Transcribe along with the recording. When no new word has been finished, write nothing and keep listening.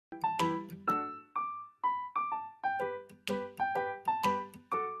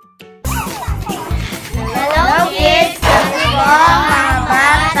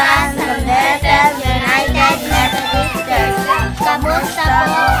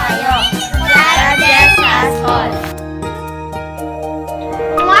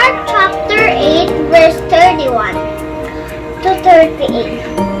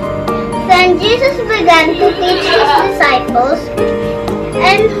Jesus began to teach his disciples,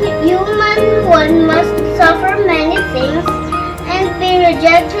 and human one must suffer many things and be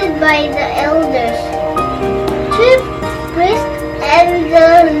rejected by the elders, chief priests, and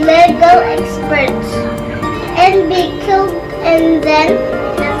the legal experts, and be killed and then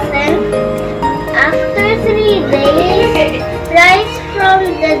after 3 days rise from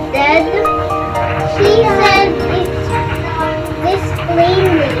the dead. He said this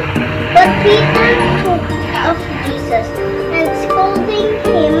plainly, but Peter took of Jesus and scolding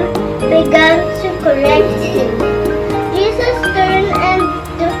him began to correct him. Jesus turned and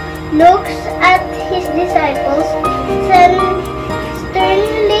looks at his disciples,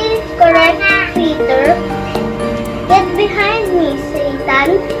 sternly correct Peter. Get behind me,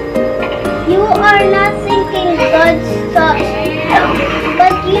 Satan. You are not thinking God's thoughts,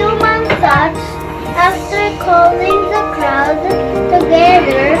 but human thoughts. After calling the crowd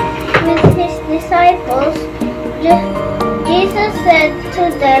together with his disciples, Jesus said to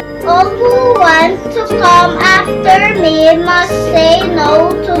them, all who want to come after me must say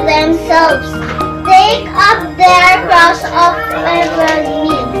no to themselves, take up their cross and follow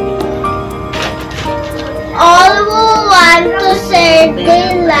me. All who want to save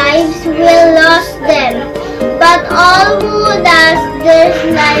their lives will lose them, but all who does their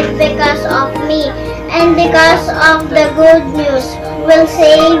life because of me and because of the good news will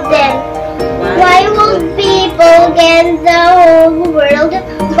save them. Why would people gain the whole world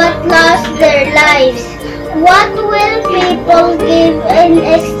but lose their lives? What will people give in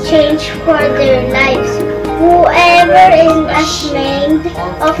exchange for their lives? Whoever is ashamed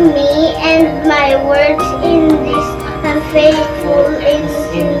of me and my words in this unfaithful and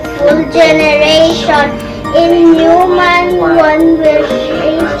sinful generation, in human one will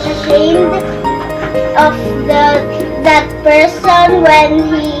be ashamed of that person when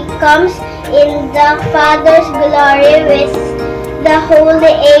he comes in the Father's glory with the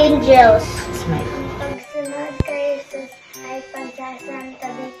holy angels. Pagsunod kay Jesus ay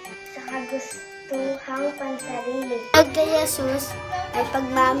pagsasantabi sa kagustuhang pansarili. Pag kay Jesus ay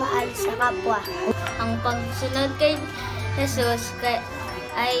pagmamahal sa kapwa. Ang pagsunod kay Jesus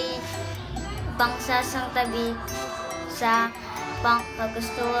ay pangsasangtabi sa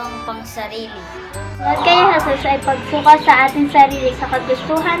kagustuhang pangsarili. Sunod kay Jesus ay pagsuka sa ating sarili sa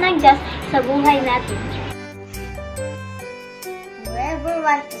kagustuhan ng Diyos sa buhay natin. Whoever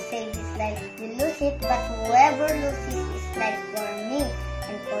wants to save his life will lose it, but whoever loses his life for me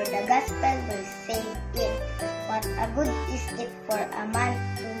and for the gospel will save it. What a good is it for a man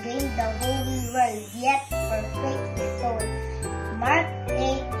to gain the whole world, yet forfeit his soul. Mark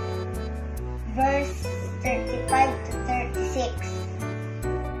 8, verse 35 to 36.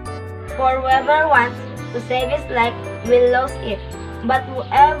 For whoever wants to save his life will lose it, but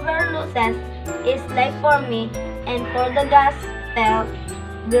whoever loses his life for me and for the gospel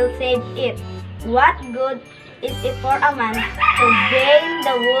will save it. What good is it for a man to gain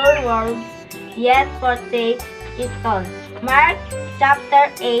the whole world, yet forsake his soul? Mark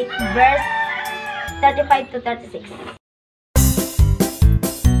chapter 8, verse 35 to 36.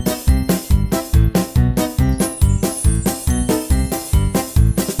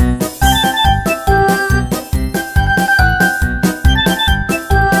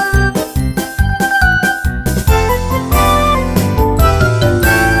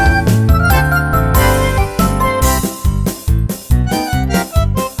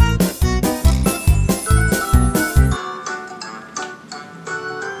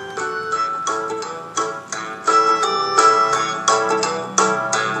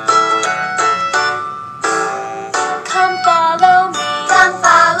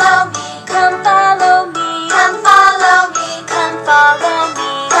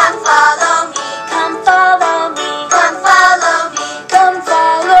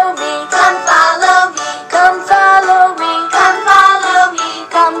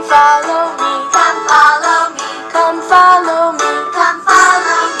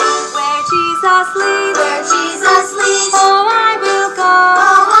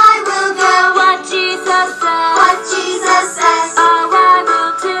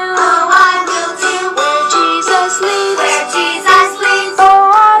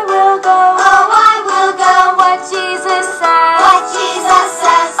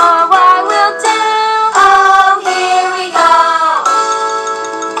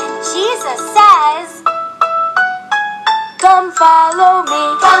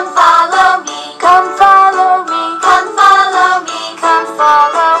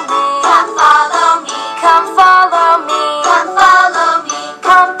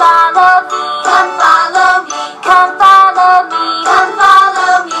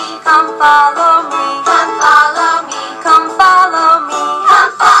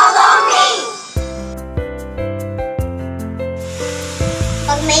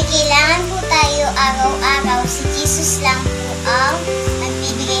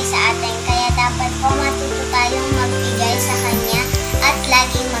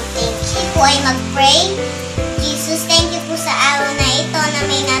 po ay mag-pray. Jesus, thank you po sa araw na ito na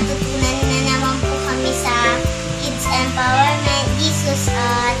may natutunan na naman po kami sa Kids Empowerment. Jesus,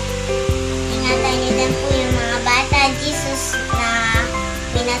 ingatan niyo din po yung mga bata. Jesus, na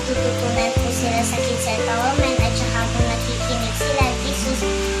may natututunan po sila sa Kids Empowerment.